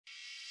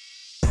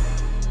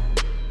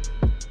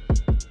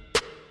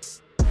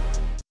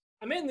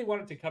I mainly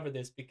wanted to cover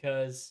this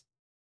because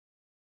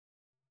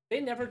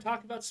they never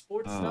talk about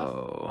sports stuff.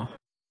 Oh.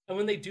 And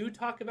when they do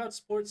talk about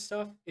sports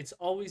stuff, it's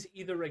always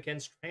either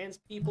against trans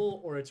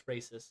people or it's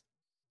racist.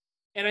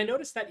 And I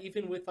noticed that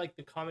even with like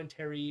the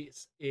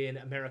commentaries in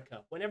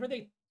America,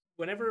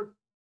 whenever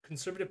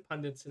conservative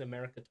pundits in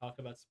America talk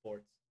about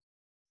sports,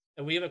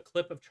 and we have a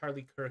clip of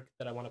Charlie Kirk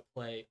that I want to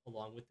play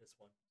along with this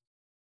one,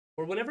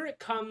 or whenever it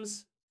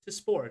comes to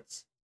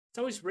sports, it's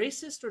always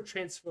racist or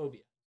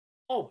transphobia.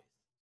 Always.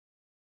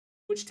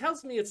 Which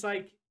tells me it's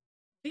like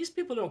these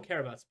people don't care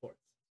about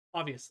sports,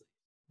 obviously,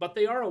 but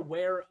they are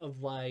aware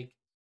of like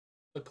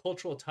the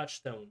cultural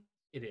touchstone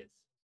it is,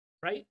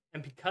 right?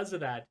 And because of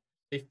that,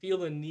 they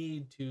feel a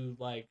need to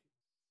like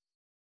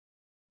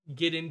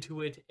get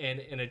into it and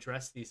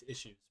address these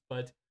issues.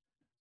 But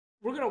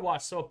we're gonna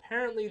watch. So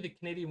apparently, the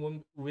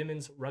Canadian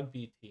women's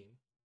rugby team,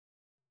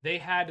 they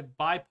had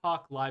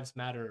BIPOC Lives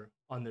Matter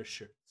on their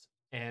shirts,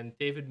 and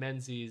David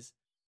Menzies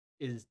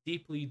is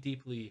deeply,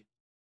 deeply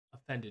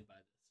offended by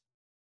this.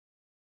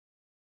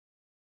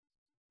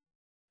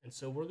 And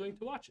so we're going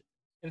to watch it.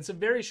 And it's a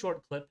very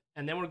short clip,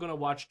 and then we're going to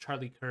watch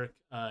Charlie Kirk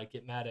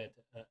get mad at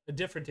a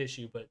different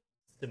issue, but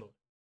similar.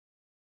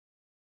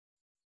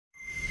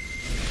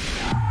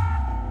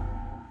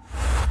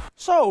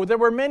 So, there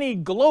were many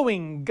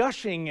glowing,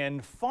 gushing,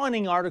 and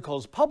fawning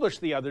articles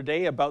published the other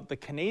day about the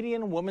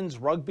Canadian women's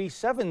rugby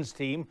sevens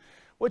team,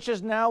 which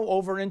is now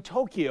over in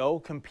Tokyo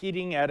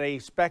competing at a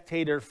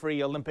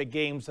spectator-free Olympic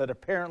Games that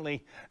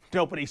apparently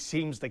nobody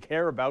seems to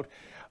care about.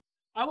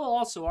 I will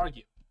also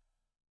argue,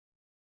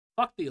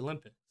 fuck the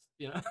Olympics,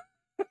 you know?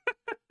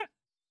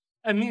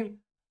 I mean,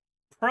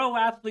 pro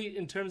athlete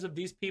in terms of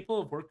these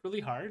people have worked really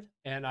hard,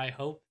 and I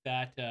hope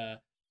that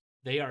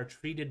they are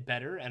treated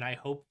better, and I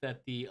hope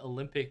that the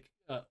Olympic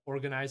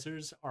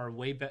organizers are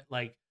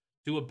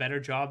do a better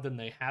job than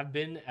they have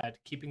been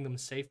at keeping them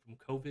safe from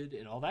COVID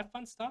and all that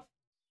fun stuff.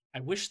 I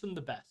wish them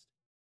the best.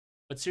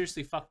 But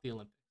seriously, fuck the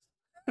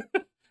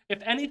Olympics.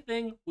 If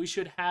anything, we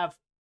should have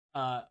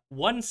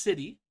one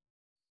city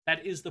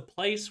that is the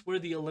place where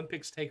the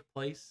Olympics take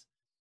place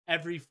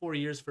every 4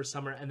 years for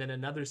summer, and then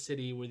another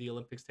city where the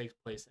Olympics takes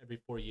place every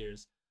 4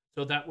 years,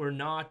 so that we're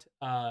not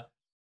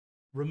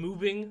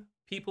removing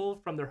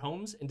people from their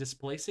homes and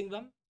displacing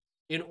them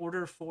in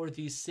order for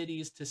these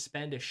cities to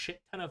spend a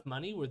shit ton of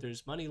money where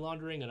there's money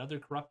laundering and other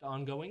corrupt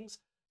ongoings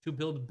to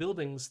build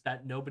buildings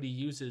that nobody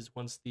uses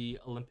once the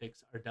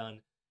Olympics are done.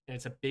 And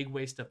it's a big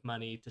waste of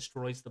money,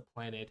 destroys the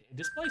planet, and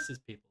displaces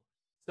people.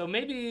 So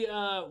maybe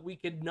we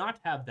could not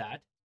have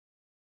that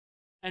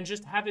and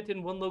just have it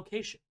in one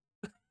location.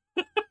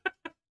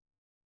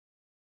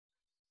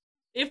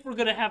 If we're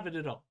going to have it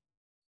at all.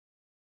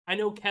 I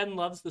know Ken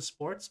loves the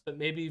sports, but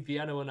maybe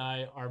Viano and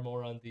I are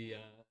more on the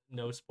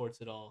no sports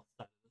at all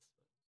side of this.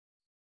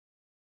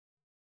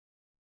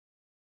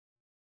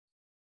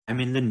 I'm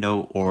in the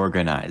no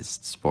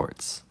organized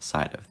sports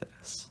side of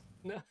this.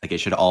 No. Like, it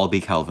should all be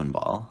Calvin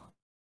Ball.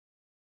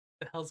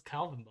 The hell's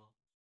Calvin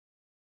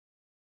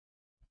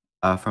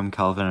Ball? From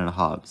Calvin and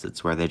Hobbes.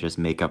 It's where they just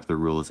make up the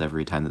rules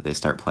every time that they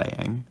start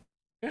playing.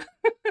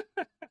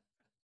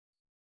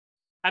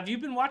 Have you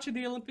been watching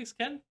the Olympics,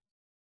 Ken?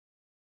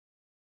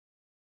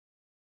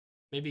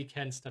 Maybe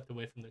Ken stepped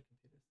away from the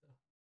computer, so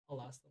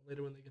I'll ask them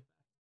later when they get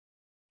back.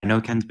 I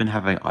know Ken's been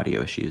having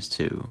audio issues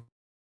too.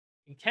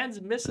 And Ken's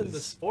missing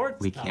the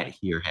sports. We can't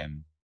hear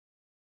him.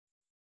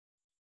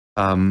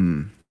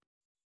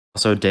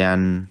 Also,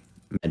 Dan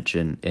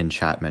mentioned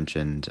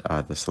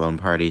the Sloan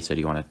party. So do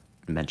you want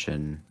to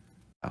mention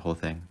that whole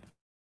thing?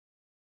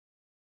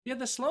 Yeah,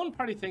 the Sloan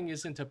party thing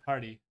isn't a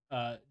party.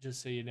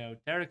 Just so you know,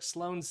 Derek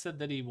Sloan said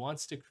that he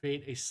wants to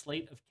create a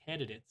slate of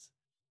candidates.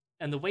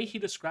 And the way he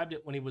described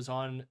it when he was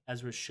on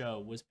Ezra's show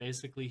was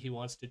basically he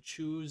wants to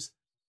choose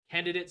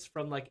candidates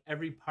from like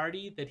every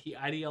party that he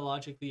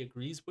ideologically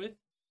agrees with,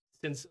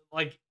 since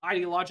like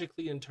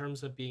ideologically in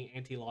terms of being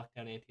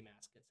anti-lockdown,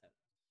 anti-mask, etc.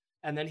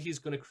 And then he's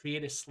going to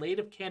create a slate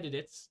of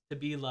candidates to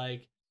be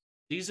like,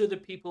 these are the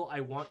people I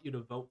want you to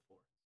vote for,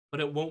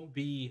 but it won't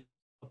be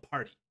a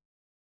party,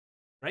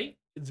 right?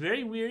 It's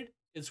very weird.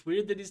 It's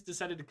weird that he's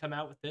decided to come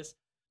out with this.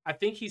 I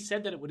think he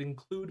said that it would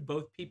include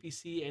both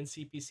PPC and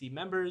CPC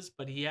members,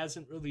 but he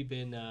hasn't really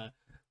been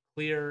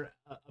clear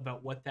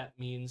about what that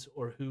means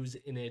or who's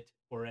in it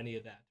or any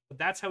of that. But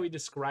that's how he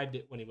described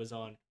it when he was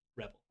on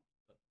Rebel.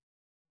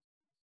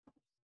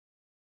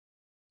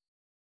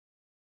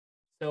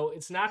 So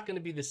it's not going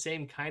to be the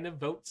same kind of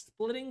vote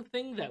splitting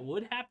thing that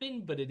would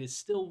happen, but it is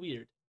still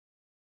weird.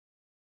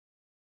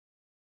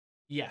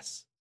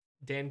 Yes.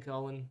 Dan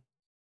Cullen.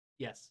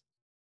 Yes.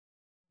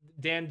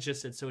 Dan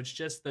just said, so it's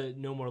just the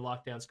No More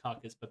Lockdowns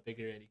caucus, but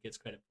bigger, and he gets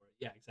credit for it.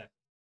 Yeah, exactly.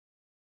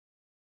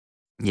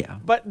 Yeah.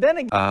 But then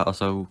again...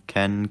 also,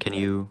 Ken, can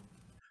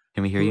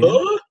we hear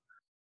you?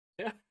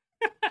 Yeah.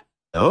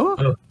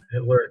 Oh,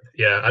 it worked.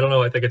 Yeah, I don't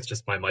know. I think it's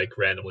just my mic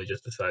randomly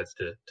just decides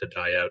to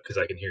die out because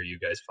I can hear you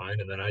guys fine,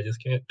 and then I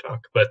just can't talk.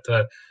 But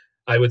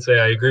I would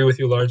say I agree with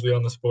you largely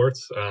on the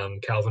sports.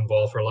 Calvin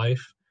Ball for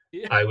life.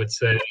 Yeah. I would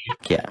say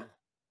yeah.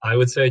 I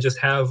would say just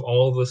have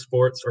all the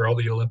sports or all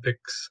the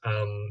Olympics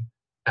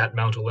at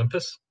Mount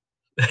Olympus.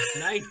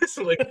 Nice.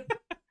 Like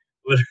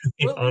literally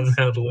Well, on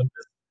Mount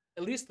Olympus.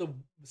 at least the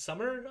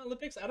Summer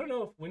Olympics. I don't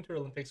know if Winter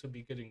Olympics would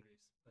be good in Greece.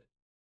 But...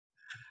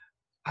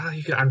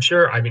 I'm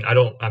sure. I mean,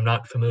 I'm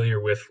not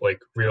familiar with like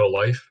real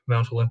life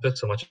Mount Olympus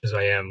so much as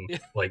I am Yeah.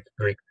 like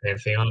Greek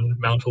pantheon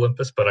Mount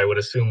Olympus. But I would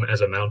assume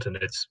as a mountain,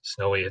 it's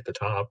snowy at the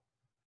top.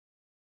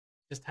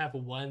 Just have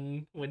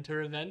one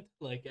winter event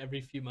like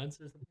every few months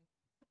or something.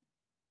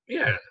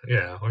 Yeah,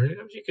 yeah. Or you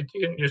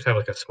can just have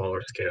like a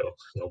smaller scale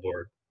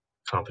snowboard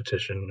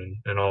competition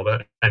and all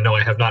that. I know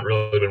I have not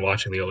really been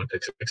watching the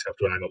Olympics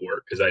except when I'm at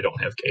work because I don't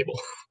have cable.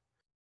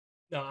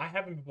 No, I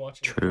haven't been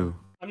watching. True.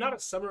 I'm not a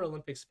Summer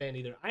Olympics fan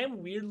either. I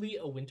am weirdly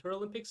a Winter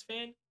Olympics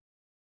fan,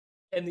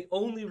 and the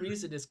only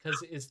reason is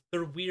because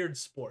they're weird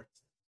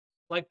sports.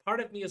 Like part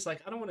of me is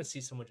like, I don't want to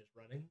see someone just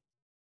running.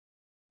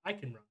 I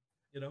can run,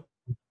 you know.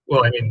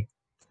 Well, I mean,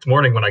 this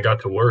morning when I got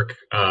to work,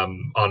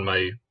 on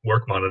my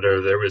work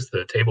monitor there was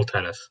the table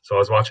tennis, so I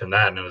was watching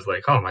that and I was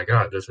like, oh my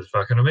god, this is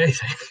fucking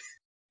amazing.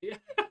 Yeah.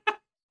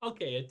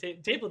 Okay,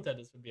 table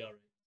tennis would be alright.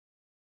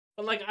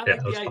 But like, I Yeah, like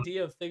that was the fun.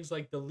 idea of things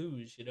like the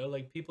luge, you know,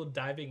 like people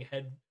diving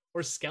head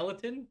or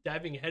skeleton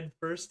diving head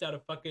first out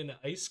of fucking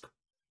ice.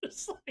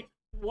 It's like,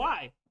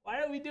 why?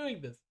 Why are we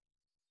doing this?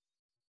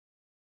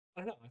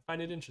 I don't know. I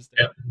find it interesting.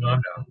 Yeah, no,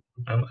 I'm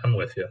down. I'm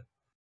with you.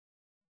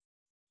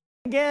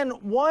 Again,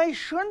 why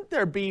shouldn't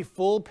there be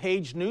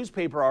full-page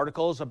newspaper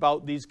articles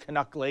about these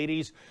Canuck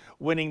ladies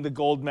winning the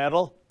gold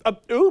medal?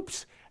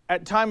 Oops!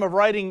 At time of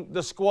writing,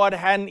 the squad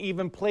hadn't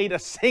even played a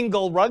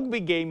single rugby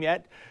game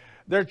yet.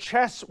 Their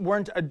chests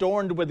weren't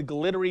adorned with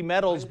glittery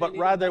medals, but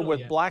rather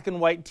with black and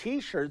white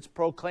T-shirts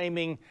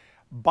proclaiming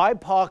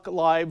BIPOC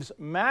lives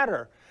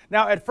matter.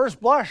 Now, at first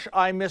blush,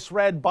 I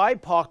misread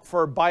BIPOC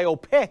for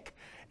biopic,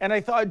 and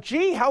I thought,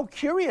 gee, how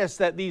curious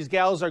that these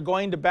gals are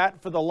going to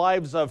bat for the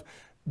lives of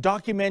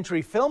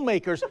documentary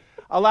filmmakers.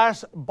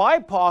 Alas,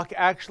 BIPOC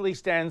actually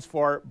stands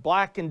for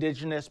Black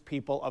Indigenous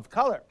People of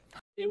Color.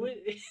 It would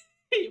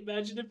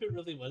imagine if it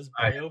really was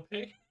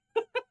biopic.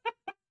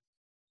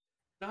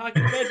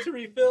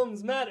 Documentary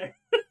films matter.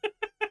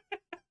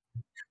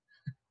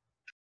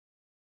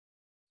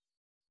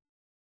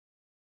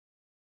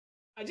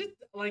 I just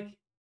like,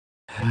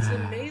 it's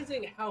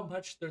amazing how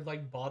much they're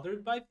like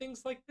bothered by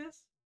things like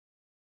this.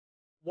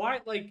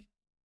 Why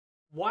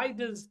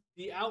does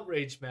the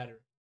outrage matter?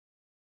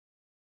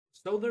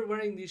 So they're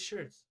wearing these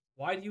shirts.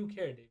 Why do you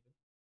care, David?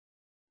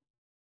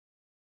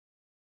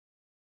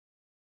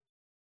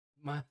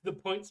 The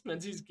points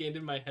Menzies gained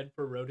in my head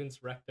for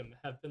rodents rectum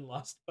have been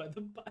lost by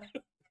the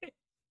biopic.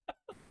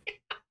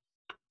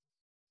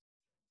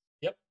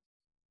 Yep.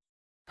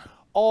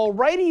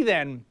 Alrighty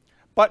then.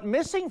 But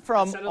missing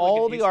from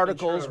all like the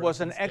articles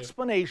was an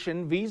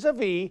explanation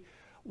vis-a-vis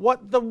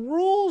what the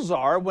rules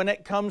are when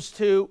it comes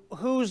to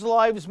whose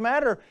lives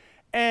matter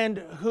and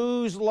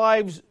whose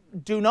lives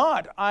do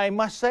not. I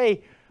must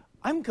say,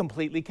 I'm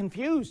completely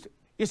confused.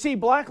 You see,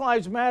 Black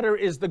Lives Matter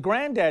is the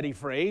granddaddy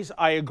phrase.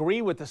 I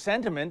agree with the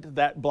sentiment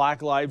that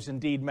Black lives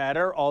indeed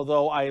matter,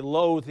 although I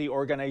loathe the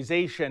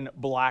organization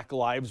Black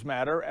Lives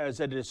Matter as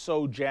it is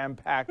so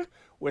jam-packed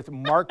with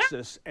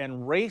Marxists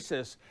and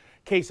racists.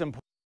 Case in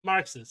point.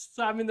 Marxists.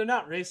 I mean, they're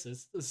not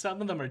racist.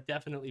 Some of them are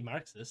definitely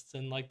Marxists,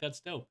 and like that's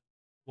dope.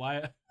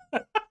 Why?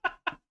 I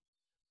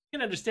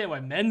can understand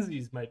why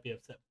Menzies might be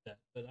upset with that,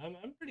 but I'm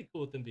pretty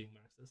cool with them being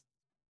Marxist.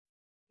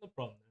 No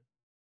problem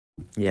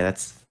there. Yeah,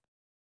 that's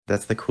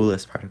the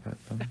coolest part about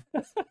them.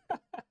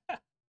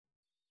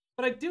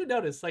 But I do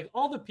notice, like,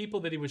 all the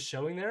people that he was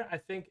showing there, I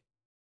think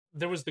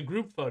there was the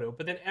group photo,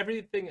 but then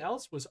everything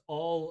else was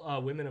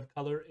all women of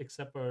color,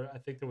 except for I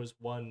think there was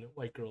one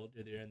white girl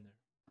near the end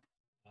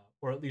there,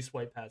 or at least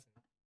white passing.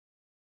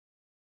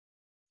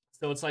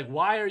 So it's like,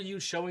 why are you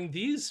showing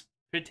these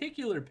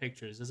particular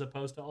pictures as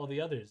opposed to all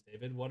the others,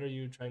 David? What are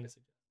you trying to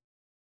suggest?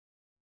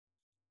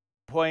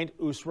 Point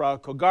Usra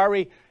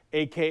Kogari,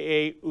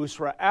 aka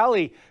Usra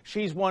Ali.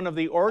 She's one of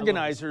the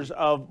organizers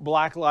of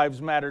Black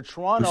Lives Matter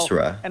Toronto.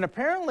 Usra. And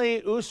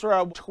apparently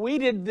Usra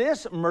tweeted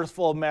this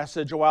mirthful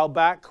message a while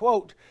back,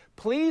 quote,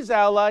 "Please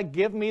Allah,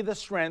 give me the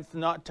strength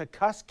not to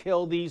cuss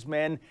kill these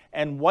men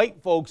and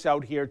white folks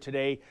out here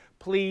today.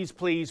 Please,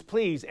 please,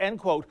 please," end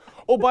quote.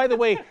 Oh, by the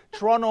way,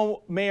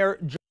 Toronto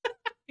Mayor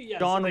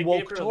John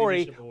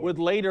Woke-Tory would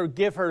later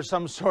give her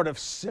some sort of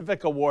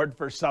civic award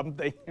for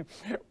something.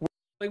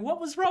 Like, what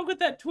was wrong with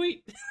that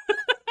tweet?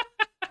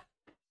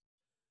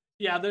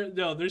 Yeah,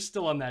 they're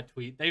still on that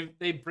tweet.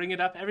 They bring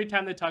it up every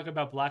time they talk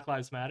about Black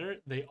Lives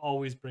Matter. They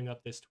always bring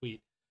up this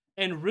tweet,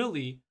 and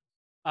really,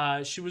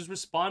 she was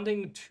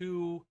responding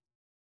to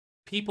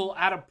people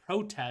at a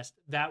protest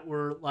that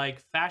were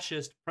like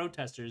fascist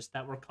protesters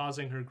that were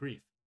causing her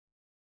grief.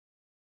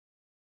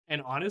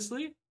 And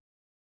honestly,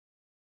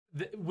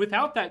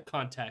 without that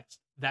context,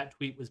 that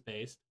tweet was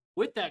based.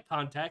 With that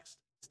context,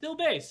 still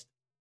based.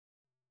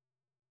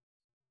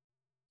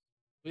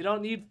 We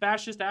don't need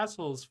fascist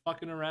assholes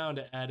fucking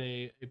around at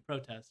a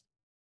protest.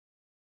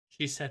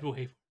 She said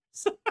way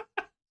worse.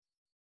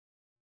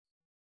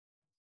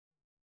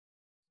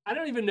 I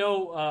don't even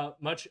know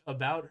much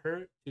about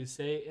her to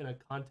say in a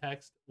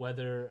context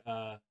whether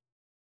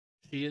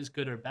she is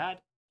good or bad.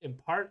 In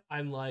part,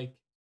 I'm like,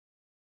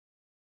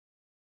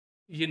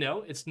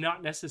 it's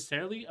not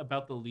necessarily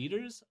about the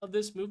leaders of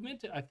this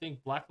movement. I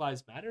think Black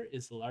Lives Matter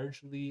is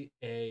largely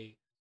a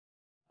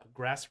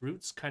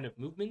grassroots kind of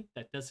movement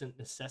that doesn't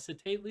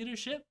necessitate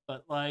leadership.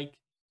 But like,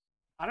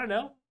 I don't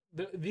know.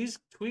 These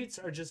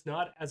tweets are just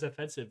not as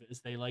offensive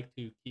as they like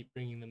to keep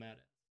bringing them at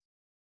it.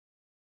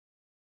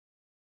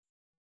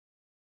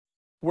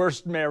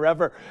 Worst mayor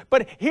ever.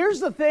 But here's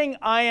the thing,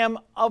 I am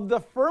of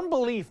the firm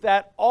belief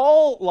that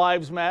all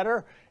lives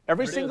matter.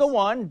 Every single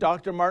one.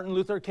 Dr. Martin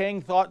Luther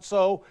King thought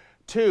so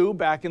too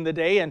back in the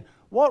day. And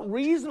what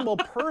reasonable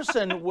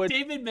person would...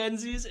 David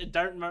Menzies and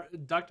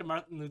Dr.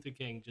 Martin Luther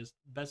King, just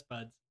best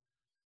buds,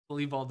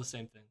 believe all the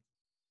same thing.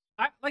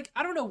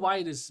 I don't know why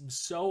it is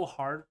so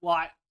hard.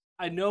 Well,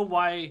 I know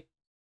why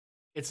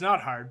it's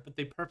not hard, but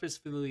they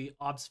purposefully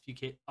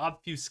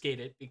obfuscate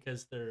it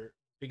because they're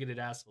bigoted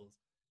assholes.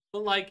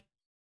 But like,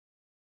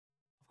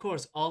 of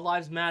course, all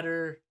lives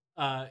matter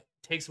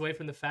takes away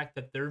from the fact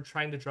that they're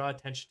trying to draw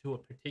attention to a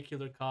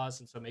particular cause,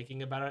 and so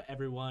making about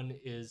everyone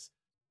is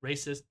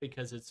racist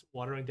because it's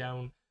watering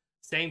down.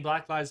 Saying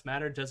Black Lives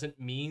Matter doesn't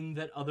mean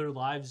that other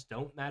lives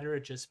don't matter.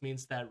 It just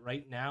means that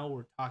right now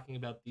we're talking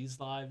about these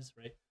lives,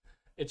 right?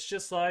 It's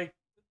just like,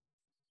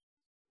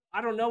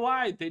 I don't know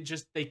why they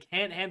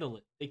can't handle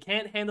it. They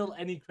can't handle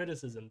any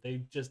criticism.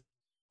 They just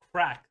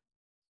crack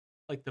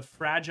like the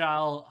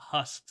fragile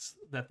husks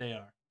that they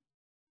are.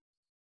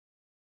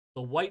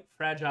 The white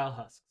fragile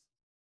husks.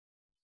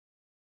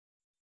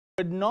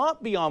 Would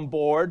not be on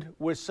board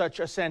with such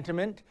a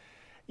sentiment,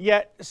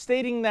 yet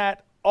stating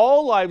that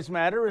all lives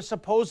matter is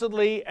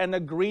supposedly an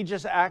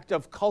egregious act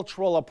of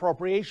cultural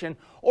appropriation,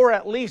 or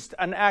at least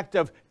an act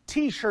of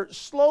t-shirt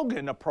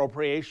slogan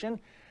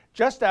appropriation.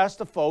 Just ask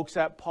the folks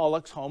at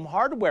Pollock's Home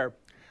Hardware.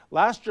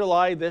 Last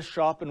July, this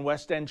shop in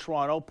West End,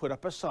 Toronto, put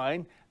up a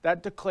sign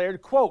that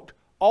declared, quote,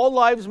 "All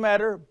lives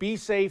matter, be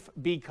safe,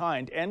 be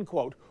kind," end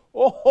quote.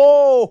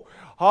 Oh,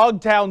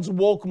 Hogtown's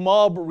woke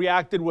mob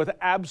reacted with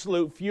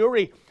absolute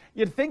fury.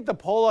 You'd think the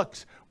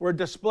Pollocks were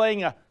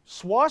displaying a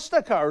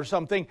swastika or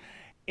something.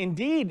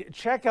 Indeed,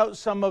 check out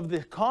some of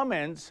the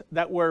comments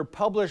that were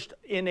published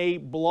in a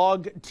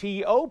blog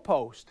TO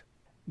post.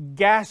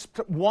 Gasped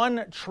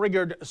one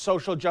triggered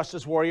social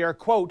justice warrior,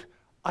 quote,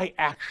 "I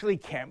actually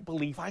can't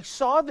believe I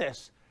saw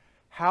this.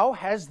 How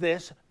has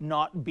this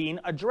not been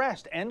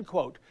addressed?" End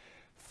quote.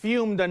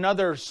 Fumed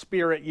another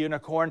spirit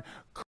unicorn.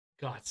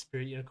 God,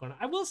 spirit unicorn.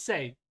 I will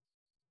say,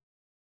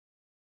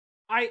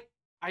 I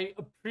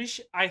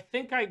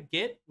think I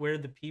get where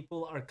the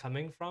people are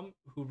coming from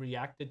who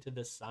reacted to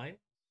this sign,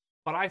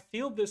 but I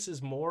feel this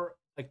is more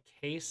a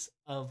case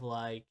of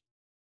like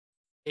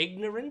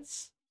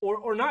ignorance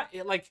or not,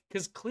 like,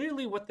 because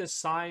clearly what this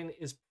sign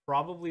is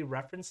probably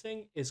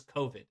referencing is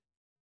COVID,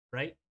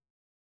 right?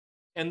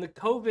 And the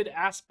COVID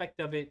aspect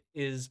of it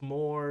is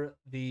more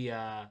the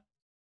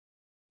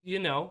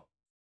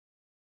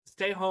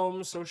stay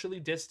home, socially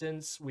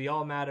distance, we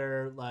all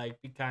matter, like,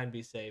 be kind,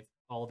 be safe,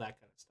 all that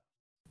kind of stuff.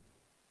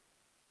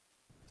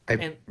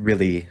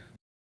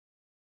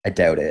 I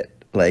doubt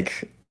it.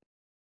 Like,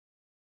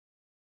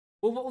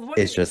 Well,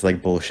 it's just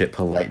like bullshit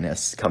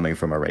politeness coming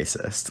from a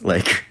racist.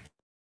 Like,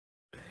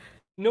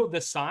 no,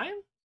 the sign?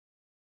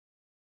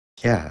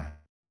 yeah.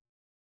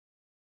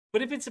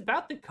 But if it's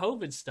about the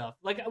COVID stuff,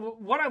 like,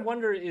 what I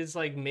wonder is,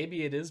 like,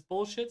 maybe it is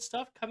bullshit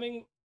stuff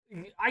coming.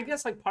 I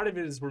guess, like, part of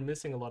it is we're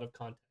missing a lot of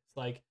context.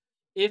 Like,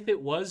 if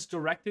it was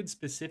directed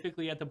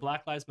specifically at the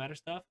Black Lives Matter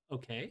stuff,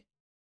 okay.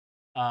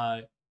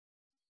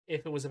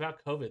 If it was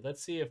about COVID,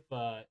 let's see if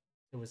there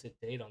was a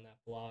date on that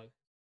blog.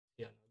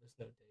 Yeah, no, there's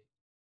no date.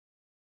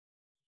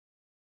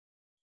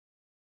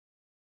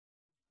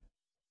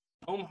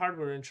 Home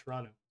Hardware in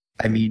Toronto.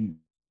 I mean,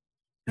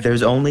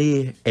 there's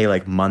only a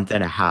like month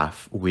and a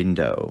half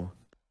window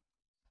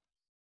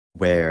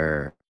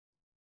where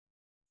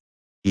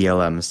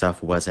BLM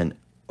stuff wasn't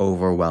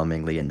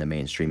overwhelmingly in the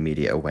mainstream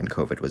media when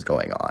COVID was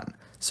going on.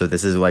 So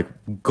this is like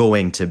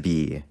going to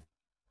be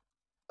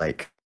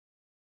like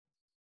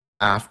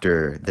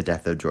after the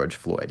death of George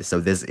Floyd. So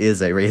this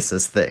is a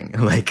racist thing.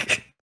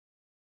 Like,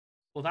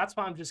 well, that's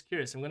why I'm just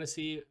curious. I'm going to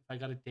see if I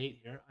got a date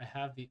here. I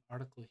have the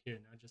article here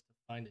now just to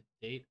find a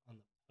date on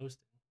the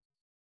posting.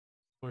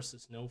 Of course,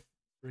 there's no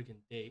friggin'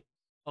 date.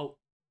 Oh,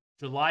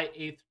 July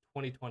 8th,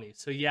 2020.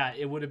 So yeah,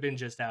 it would have been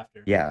just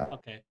after. yeah.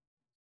 Okay.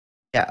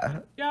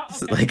 Yeah. Yeah,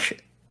 So, okay.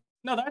 like,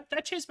 No,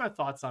 that changed my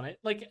thoughts on it.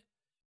 Like,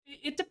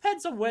 it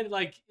depends on when,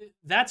 like,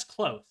 that's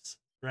close,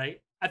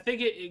 right? I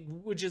think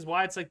which is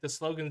why it's like the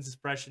slogan's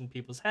expression in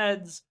people's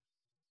heads.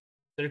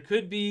 There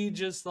could be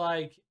just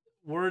like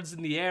words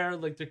in the air.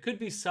 Like, there could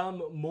be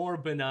some more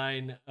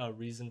benign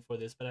reason for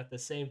this, but at the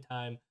same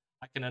time,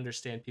 I can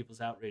understand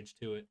people's outrage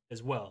to it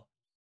as well.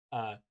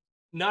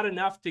 Not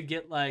enough to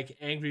get like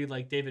angry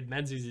like David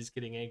Menzies is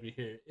getting angry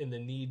here in the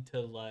need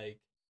to like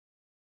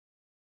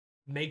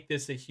make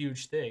this a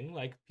huge thing.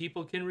 Like,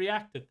 people can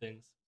react to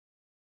things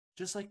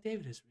just like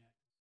David is reacting.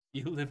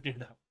 You live near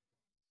that.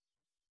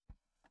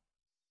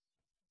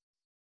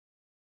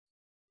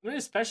 I mean,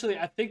 especially,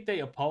 I think they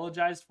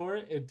apologized for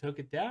it and took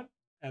it down.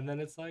 And then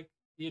it's like,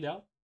 you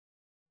know,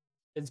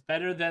 it's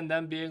better than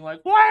them being like,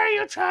 why are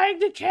you trying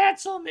to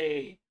cancel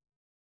me?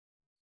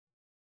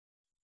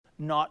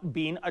 Not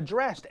being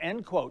addressed,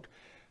 end quote.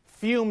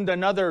 Fumed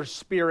another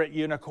spirit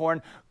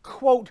unicorn,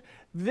 quote,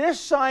 this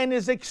sign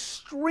is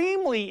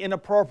extremely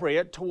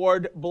inappropriate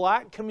toward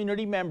black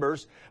community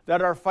members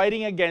that are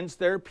fighting against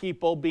their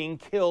people being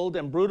killed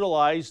and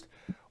brutalized,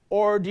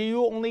 or do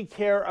you only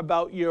care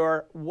about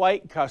your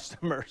white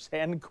customers,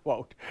 end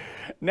quote.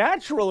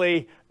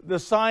 Naturally, the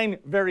sign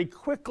very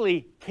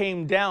quickly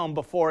came down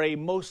before a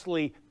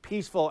mostly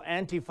peaceful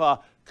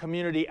Antifa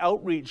community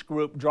outreach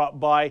group dropped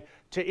by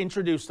to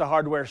introduce the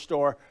hardware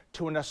store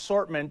to an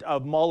assortment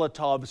of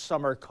Molotov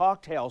summer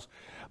cocktails.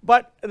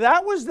 But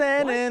that was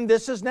then, What? and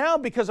this is now,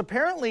 because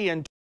apparently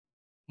in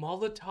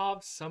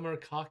Molotov summer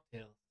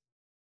cocktail.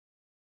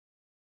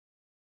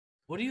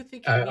 What do you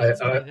think he means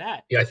by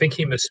that? Yeah, I think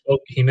he misspoke.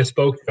 He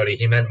misspoke, buddy.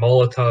 He meant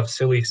Molotov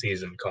silly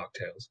season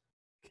cocktails.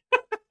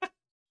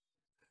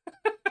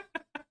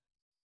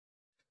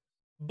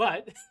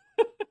 But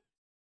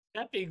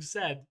that being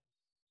said,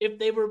 if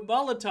they were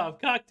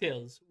Molotov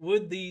cocktails,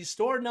 would the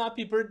store not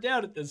be burnt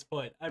down at this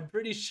point? I'm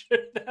pretty sure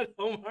that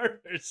home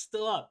hardware is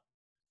still up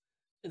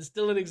and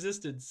still in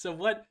existence. So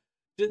what?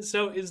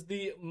 So is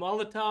the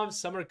Molotov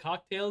summer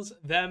cocktails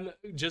them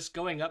just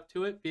going up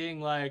to it,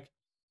 being like,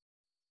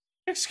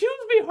 "Excuse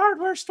me,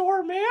 hardware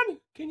store man,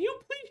 can you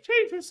please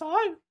change your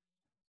sign?"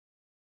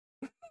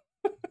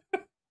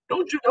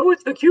 Don't you know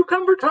it's the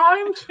cucumber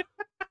times?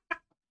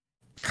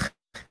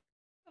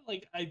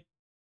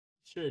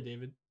 Sure,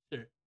 David,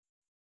 sure.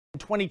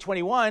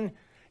 2021,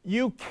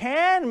 you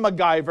can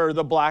MacGyver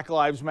the Black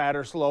Lives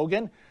Matter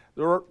slogan.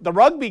 The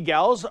rugby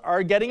gals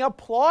are getting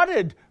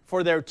applauded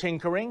for their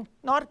tinkering,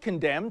 not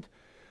condemned.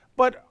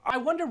 But I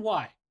wonder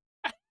why.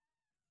 I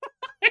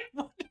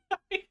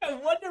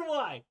wonder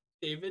why,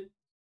 David.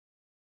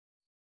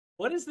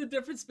 What is the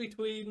difference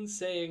between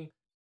saying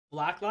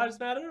Black Lives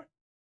Matter,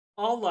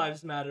 All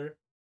Lives Matter,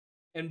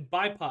 and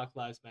BIPOC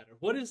Lives Matter?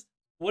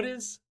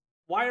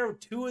 Why are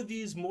two of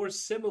these more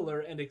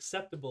similar and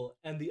acceptable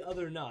and the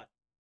other not?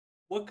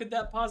 What could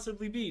that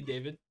possibly be,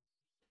 David?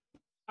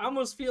 I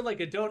almost feel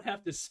like I don't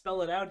have to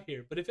spell it out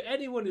here, but if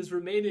anyone is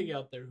remaining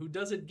out there who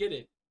doesn't get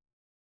it,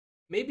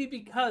 maybe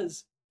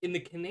because in the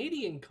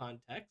Canadian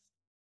context,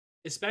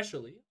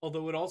 especially,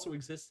 although it also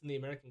exists in the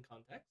American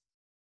context,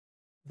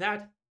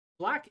 that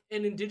Black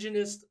and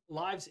Indigenous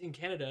lives in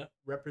Canada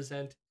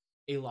represent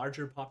a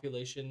larger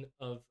population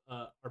of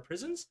our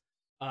prisons,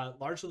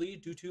 largely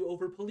due to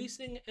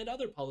over-policing and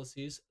other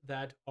policies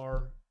that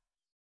are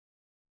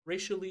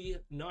racially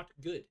not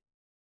good.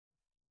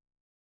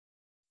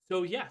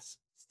 So yes,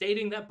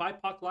 stating that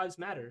BIPOC lives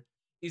matter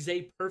is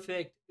a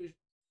perfect,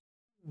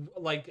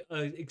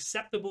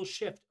 acceptable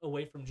shift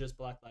away from just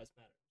Black Lives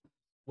Matter,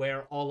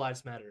 where all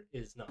lives matter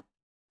is not.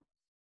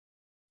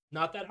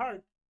 Not that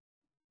hard.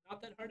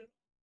 Not that hard at all.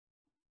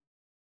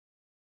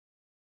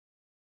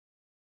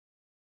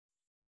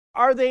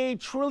 are they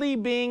truly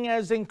being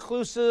as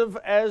inclusive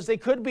as they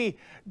could be?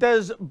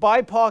 Does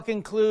BIPOC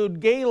include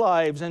gay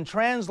lives and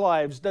trans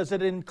lives? Does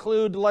it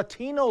include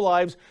Latino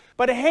lives?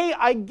 But hey,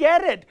 I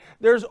get it.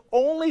 There's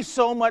only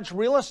so much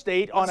real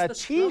estate on a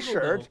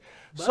t-shirt.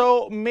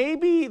 So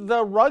maybe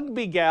the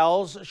rugby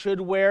gals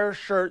should wear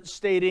shirts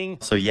stating...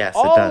 So yes,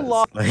 it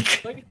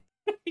does.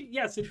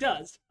 Yes, it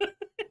does.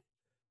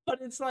 But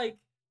it's like,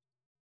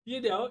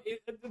 you know,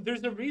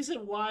 there's a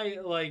reason why,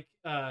 like,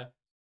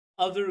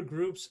 other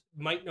groups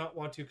might not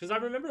want to. Because I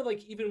remember,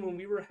 like, even when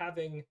we were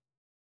having,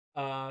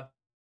 while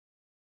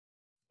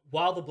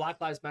the Black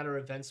Lives Matter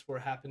events were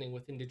happening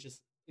with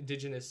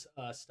indigenous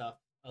stuff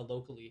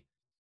locally,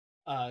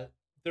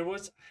 there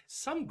was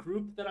some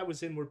group that I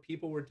was in where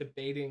people were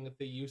debating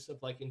the use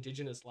of, like,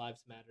 Indigenous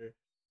Lives Matter.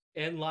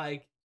 And,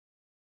 like,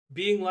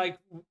 being like,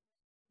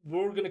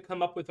 we're going to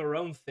come up with our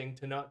own thing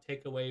to not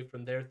take away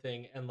from their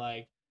thing. And,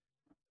 like,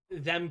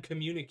 them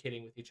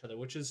communicating with each other,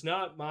 which is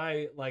not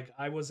my, like,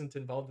 I wasn't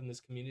involved in this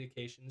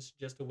communications,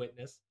 just a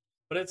witness.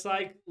 But it's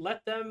like,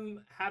 let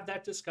them have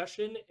that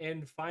discussion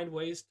and find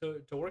ways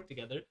to work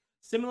together.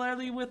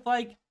 Similarly with,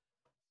 like,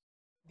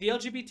 the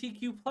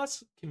LGBTQ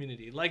plus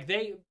community. Like,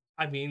 they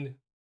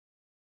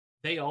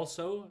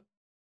also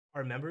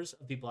are members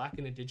of the Black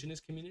and Indigenous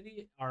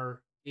community,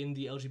 are in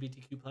the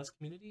LGBTQ plus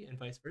community, and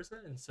vice versa.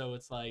 And so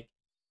it's like,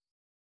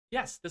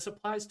 yes, this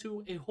applies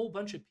to a whole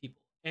bunch of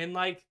people. And,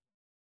 like,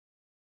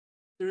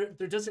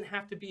 there doesn't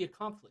have to be a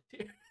conflict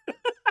here.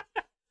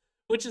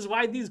 Which is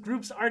why these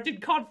groups aren't in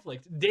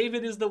conflict.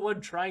 David is the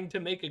one trying to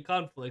make a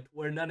conflict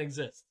where none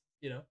exists,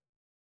 you know?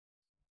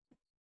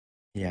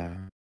 Yeah.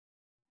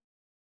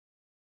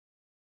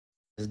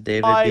 Is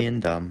David being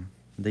dumb?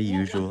 The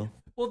usual.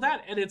 Well,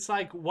 that, and it's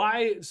like,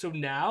 why? So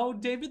now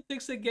David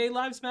thinks that gay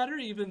lives matter,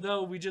 even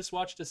though we just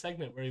watched a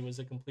segment where he was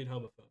a complete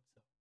homophobe.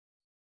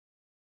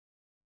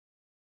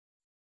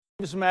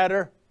 Lives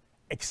matter,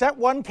 except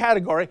one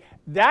category.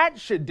 That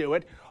should do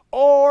it.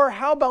 Or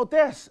how about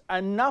this?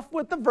 Enough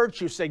with the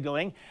virtue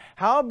signaling.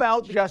 How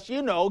about just,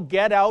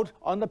 get out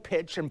on the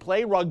pitch and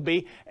play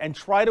rugby and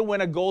try to win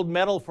a gold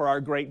medal for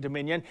our great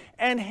Dominion?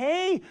 And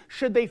hey,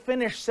 should they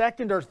finish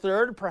second or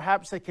third,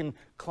 perhaps they can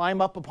climb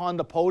up upon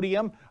the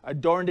podium,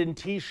 adorned in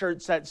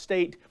t-shirts that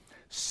state,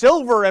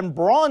 silver and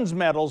bronze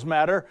medals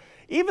matter,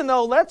 even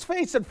though, let's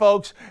face it,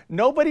 folks,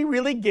 nobody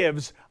really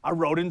gives a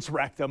rodent's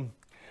rectum.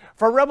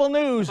 For Rebel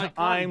News,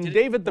 I'm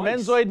David the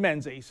Menzoid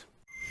Menzies.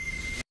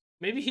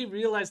 Maybe he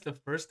realized the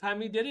first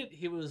time he did it,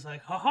 he was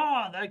like,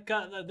 haha, that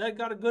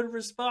got a good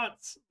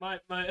response.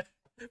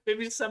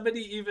 Maybe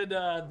somebody, even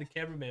the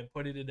cameraman,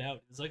 pointed it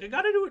out. He's like, I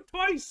gotta do it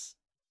twice.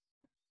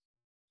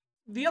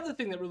 The other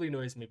thing that really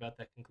annoys me about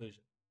that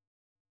conclusion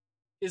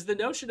is the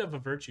notion of a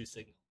virtue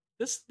signal.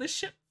 This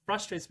shit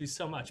frustrates me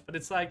so much, but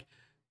it's like,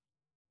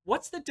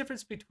 what's the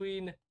difference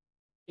between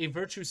a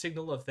virtue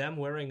signal of them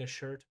wearing a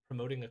shirt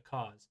promoting a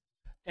cause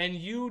and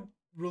you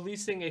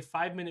releasing a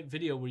 5-minute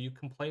video where you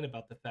complain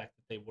about the fact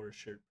that they wore a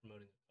shirt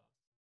promoting a cause?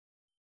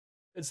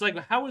 It's like,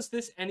 how is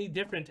this any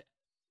different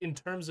in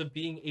terms of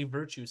being a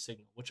virtue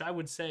signal? Which I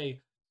would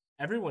say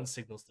everyone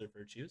signals their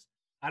virtues.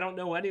 I don't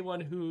know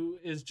anyone who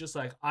is just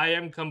like, I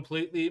am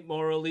completely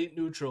morally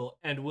neutral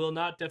and will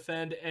not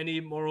defend any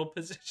moral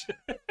position.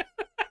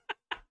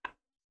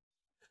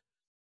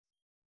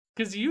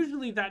 Because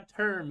usually that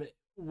term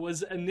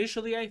was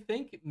initially, I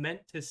think,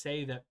 meant to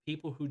say that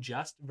people who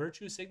just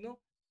virtue signal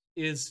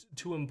is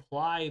to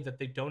imply that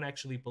they don't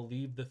actually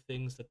believe the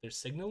things that they're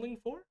signaling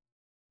for.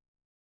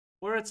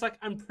 Where it's like,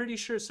 I'm pretty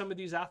sure some of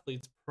these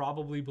athletes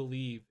probably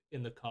believe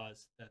in the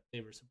cause that they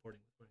were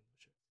supporting with wearing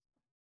the shirt.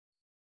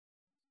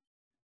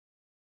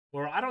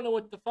 Or I don't know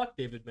what the fuck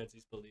David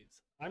Menzies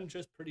believes. I'm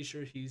just pretty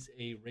sure he's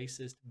a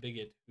racist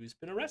bigot who's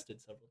been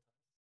arrested several times.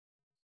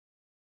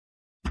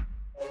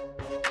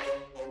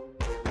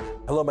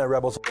 Hello, my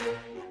rebels.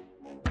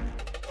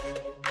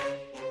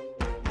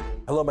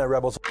 Hello, my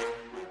rebels.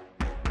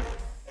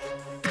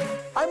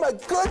 I'm a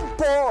good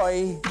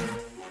boy.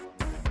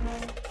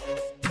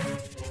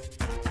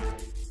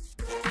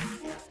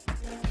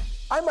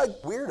 I'm a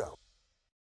weirdo.